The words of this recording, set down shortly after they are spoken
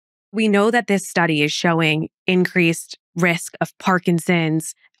We know that this study is showing increased risk of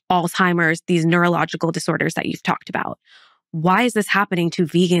Parkinson's, Alzheimer's, these neurological disorders that you've talked about. Why is this happening to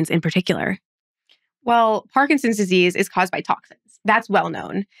vegans in particular? Well, Parkinson's disease is caused by toxins. That's well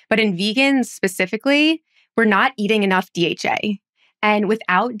known. But in vegans specifically, we're not eating enough DHA. And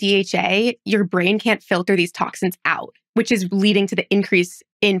without DHA, your brain can't filter these toxins out, which is leading to the increase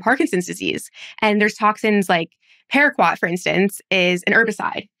in Parkinson's disease. And there's toxins like paraquat, for instance, is an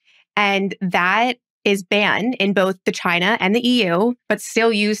herbicide. And that is banned in both the China and the EU, but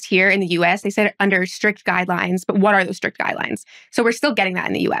still used here in the US. They said under strict guidelines, but what are those strict guidelines? So we're still getting that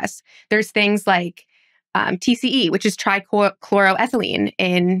in the US. There's things like TCE, which is trichloroethylene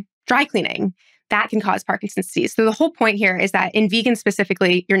in dry cleaning. That can cause Parkinson's disease. So the whole point here is that in vegans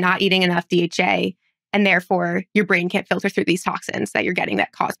specifically, you're not eating enough DHA, and therefore your brain can't filter through these toxins that you're getting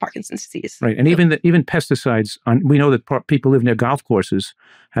that cause Parkinson's disease. Right, and even pesticides. We know that people living near golf courses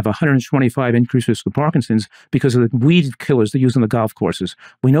have 125 increased risk of Parkinson's because of the weed killers they use on the golf courses.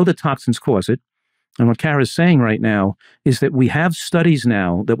 We know that toxins cause it. And what Kara's saying right now is that we have studies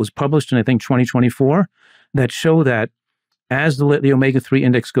now that was published in, I think, 2024 that show that as the omega-3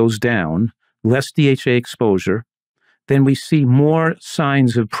 index goes down, less DHA exposure, then we see more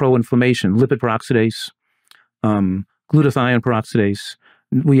signs of pro-inflammation, lipid peroxidase, glutathione peroxidase.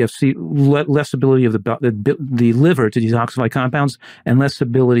 We have less ability of the liver to detoxify compounds and less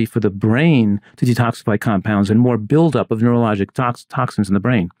ability for the brain to detoxify compounds and more buildup of neurologic toxins in the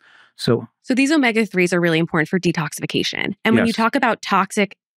brain. So these omega-3s are really important for detoxification. And when you talk about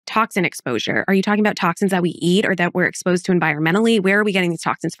toxin exposure, are you talking about toxins that we eat or that we're exposed to environmentally? Where are we getting these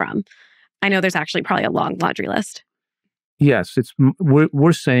toxins from? I know there's actually probably a long laundry list. Yes,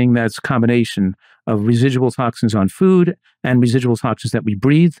 we're saying that it's a combination of residual toxins on food and residual toxins that we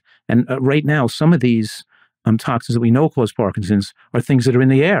breathe. And right now, some of these toxins that we know cause Parkinson's are things that are in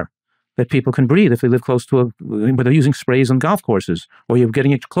the air that people can breathe if they live close to but they're using sprays on golf courses, or you're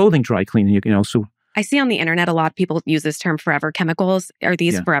getting your clothing dry cleaning, so. I see on the internet a lot of people use this term forever chemicals. Are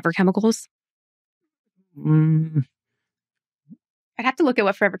these forever chemicals? I'd have to look at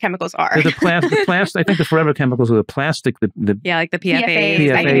what forever chemicals are. The plastic. I think the forever chemicals are the plastic. Like the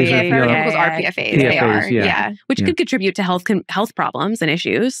PFAs. I think the forever chemicals are PFAs. They are. Yeah. Which could contribute to health problems and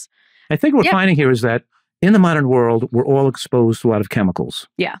issues. I think what we're finding here is that in the modern world, we're all exposed to a lot of chemicals.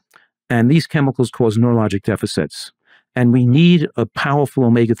 Yeah. And these chemicals cause neurologic deficits. And we need a powerful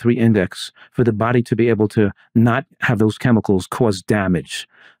omega-3 index for the body to be able to not have those chemicals cause damage.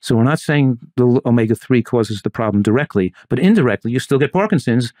 So we're not saying the omega-3 causes the problem directly, but indirectly, you still get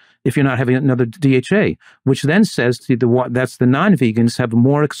Parkinson's if you're not having another DHA, which then says that's the non-vegans have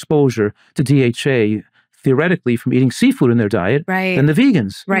more exposure to DHA theoretically from eating seafood in their diet than the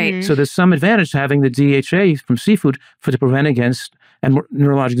vegans. Right. So there's some advantage to having the DHA from seafood to prevent against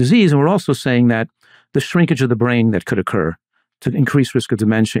neurologic disease. And we're also saying that the shrinkage of the brain that could occur to increase risk of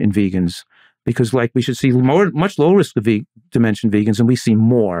dementia in vegans, because we should see much lower risk of dementia in vegans, and we see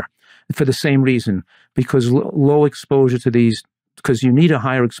more for the same reason, because low exposure to these, because you need a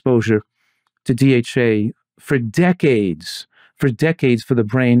higher exposure to DHA for decades for the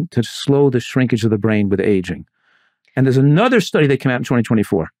brain to slow the shrinkage of the brain with aging. And there's another study that came out in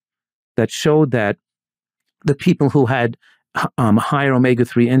 2024 that showed that the people who had higher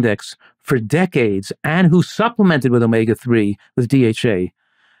omega-3 index for decades and who supplemented with omega-3 with DHA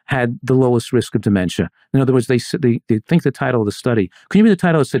had the lowest risk of dementia. In other words, they think the title of the study. Can you read the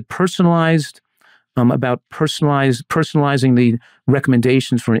title? It said personalizing the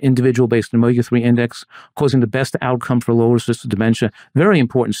recommendations for an individual based on omega-3 index, causing the best outcome for lowest risk of dementia. Very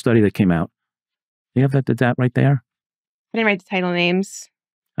important study that came out. Do you have that right there? I didn't write the title names.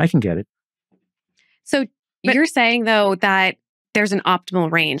 I can get it. So you're saying, though, that there's an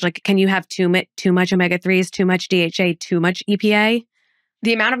optimal range. Like, can you have too much omega-3s, too much DHA, too much EPA?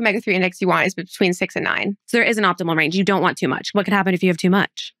 The amount of omega-3 index you want is between 6 and 9. So there is an optimal range. You don't want too much. What could happen if you have too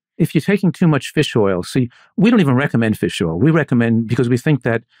much? If you're taking too much fish oil, see, we don't even recommend fish oil. We recommend, because we think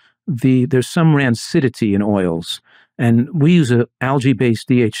that there's some rancidity in oils. And we use an algae-based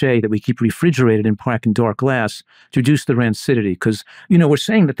DHA that we keep refrigerated in dark glass to reduce the rancidity. Because, we're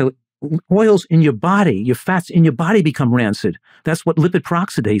saying that the oils in your body, your fats in your body become rancid. That's what lipid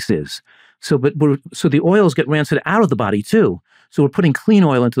peroxidase is. So the oils get rancid out of the body too. So we're putting clean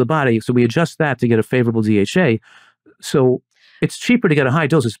oil into the body. So we adjust that to get a favorable DHA. So it's cheaper to get a high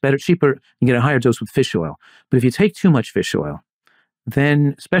dose. It's cheaper to get a higher dose with fish oil. But if you take too much fish oil,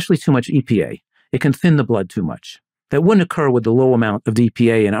 then especially too much EPA, it can thin the blood too much. That wouldn't occur with the low amount of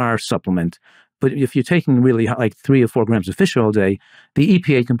EPA in our supplement. But if you're taking really like 3 or 4 grams of fish oil a day, the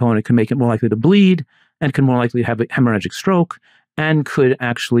EPA component can make it more likely to bleed and can more likely have a hemorrhagic stroke and could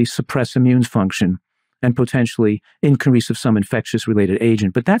actually suppress immune function and potentially increase of some infectious related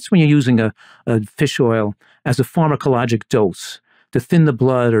agent. But that's when you're using a fish oil as a pharmacologic dose to thin the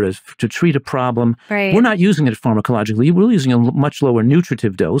blood or to treat a problem. Right. We're not using it pharmacologically. We're using a much lower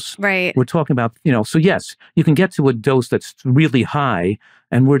nutritive dose. Right. We're talking about, so yes, you can get to a dose that's really high,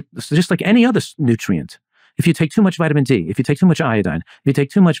 and we're just like any other nutrient. If you take too much vitamin D, if you take too much iodine, if you take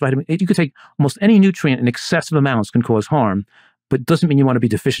too much vitamin, you could take almost any nutrient in excessive amounts can cause harm, but doesn't mean you want to be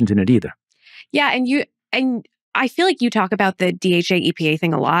deficient in it either. Yeah, and I feel like you talk about the DHA EPA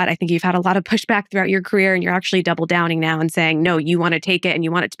thing a lot. I think you've had a lot of pushback throughout your career, and you're actually double downing now and saying, no, you want to take it and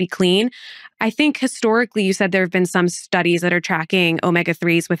you want it to be clean. I think historically you said there have been some studies that are tracking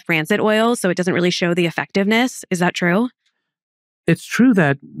omega-3s with rancid oils, so it doesn't really show the effectiveness. Is that true? It's true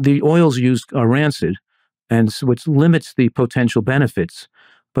that the oils used are rancid, and so which limits the potential benefits.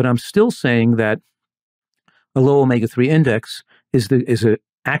 But I'm still saying that a low omega-3 index is an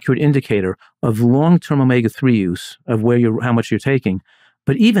accurate indicator of long-term omega-3 use, of how much you're taking.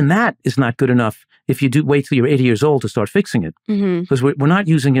 But even that is not good enough if you do wait till you're 80 years old to start fixing it. Because we're not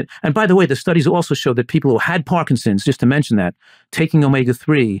using it. And by the way, the studies also show that people who had Parkinson's, just to mention that, taking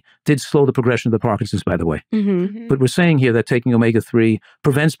omega-3 did slow the progression of the Parkinson's, by the way. But we're saying here that taking omega-3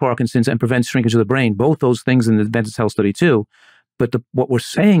 prevents Parkinson's and prevents shrinkage of the brain, both those things in the Advanced Health Study too. But what we're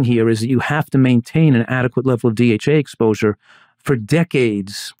saying here is that you have to maintain an adequate level of DHA exposure for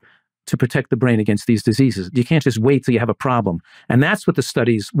decades to protect the brain against these diseases. You can't just wait till you have a problem. And that's what the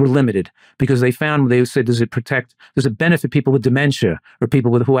studies were limited, because they said, does it benefit people with dementia or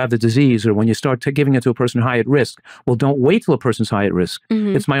people who have the disease, or when you start giving it to a person high at risk? Well, don't wait till a person's high at risk.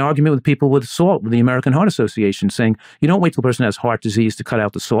 It's my argument with people with salt, with the American Heart Association, saying, you don't wait till a person has heart disease to cut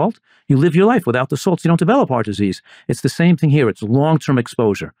out the salt. You live your life without the salt, so you don't develop heart disease. It's the same thing here. It's long-term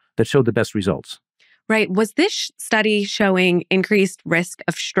exposure that showed the best results. Right. Was this study showing increased risk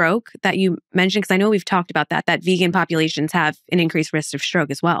of stroke that you mentioned? Because I know we've talked about that vegan populations have an increased risk of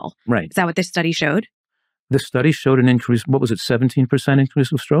stroke as well. Right. Is that what this study showed? The study showed an increase, what was it, 17%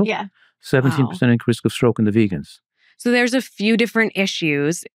 increase of stroke? Yeah. 17% increase of stroke in the vegans. So there's a few different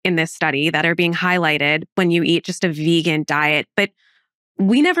issues in this study that are being highlighted when you eat just a vegan diet. But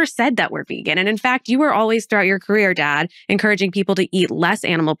we never said that we're vegan. And in fact, you were always throughout your career, Dad, encouraging people to eat less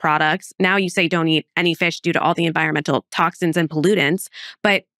animal products. Now you say don't eat any fish due to all the environmental toxins and pollutants.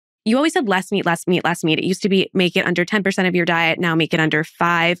 But you always said less meat, less meat, less meat. It used to be make it under 10% of your diet. Now make it under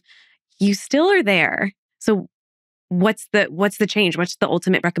 5%. You still are there. So what's the change? What's the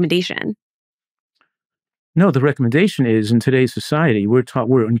ultimate recommendation? No, the recommendation is in today's society,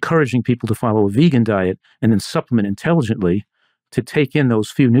 we're encouraging people to follow a vegan diet and then supplement intelligently to take in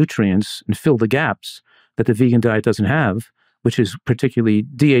those few nutrients and fill the gaps that the vegan diet doesn't have, which is particularly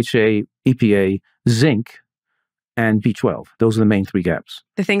DHA, EPA, zinc, and B12. Those are the main 3 gaps.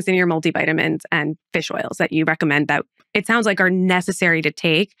 The things in your multivitamins and fish oils that you recommend that it sounds like are necessary to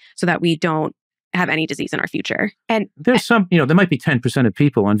take so that we don't have any disease in our future. And there's some, there might be 10% of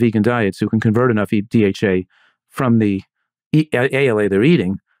people on vegan diets who can convert enough DHA from the ALA they're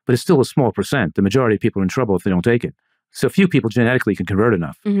eating, but it's still a small percent. The majority of people are in trouble if they don't take it. So few people genetically can convert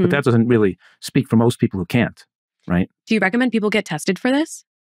enough, but that doesn't really speak for most people who can't, right? Do you recommend people get tested for this?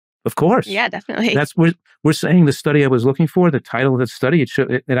 Of course. Yeah, definitely. That's we're saying the study I was looking for, the title of that study,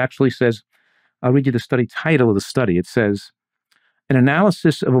 it actually says, I'll read you the study title of the study. It says, an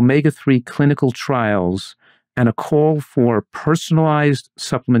analysis of omega-3 clinical trials and a call for personalized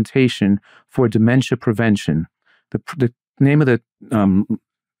supplementation for dementia prevention. The name of the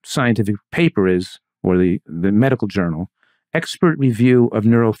scientific paper is, or the medical journal, Expert Review of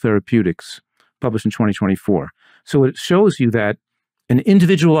Neurotherapeutics, published in 2024. So it shows you that an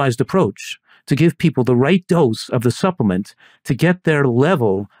individualized approach to give people the right dose of the supplement to get their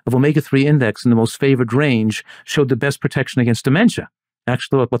level of omega-3 index in the most favored range showed the best protection against dementia.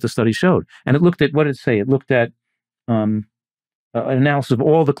 Actually, what the study showed. And it looked at, what did it say? It looked at an analysis of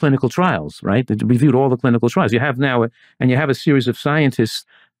all the clinical trials, right? It reviewed all the clinical trials. You have now, and you have a series of scientists,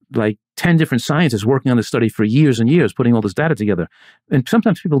 like 10 different scientists working on this study for years and years, putting all this data together. And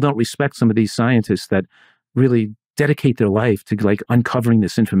sometimes people don't respect some of these scientists that really dedicate their life to like uncovering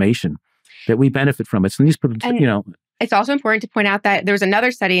this information that we benefit from it. So these people, It's also important to point out that there was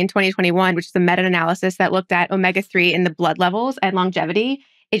another study in 2021, which is a meta-analysis that looked at omega-3 in the blood levels and longevity.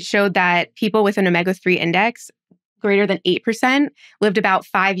 It showed that people with an omega-3 index greater than 8% lived about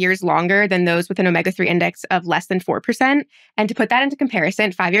 5 years longer than those with an omega-3 index of less than 4%. And to put that into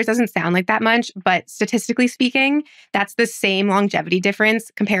comparison, 5 years doesn't sound like that much, but statistically speaking, that's the same longevity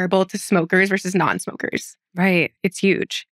difference comparable to smokers versus non-smokers. Right. It's huge.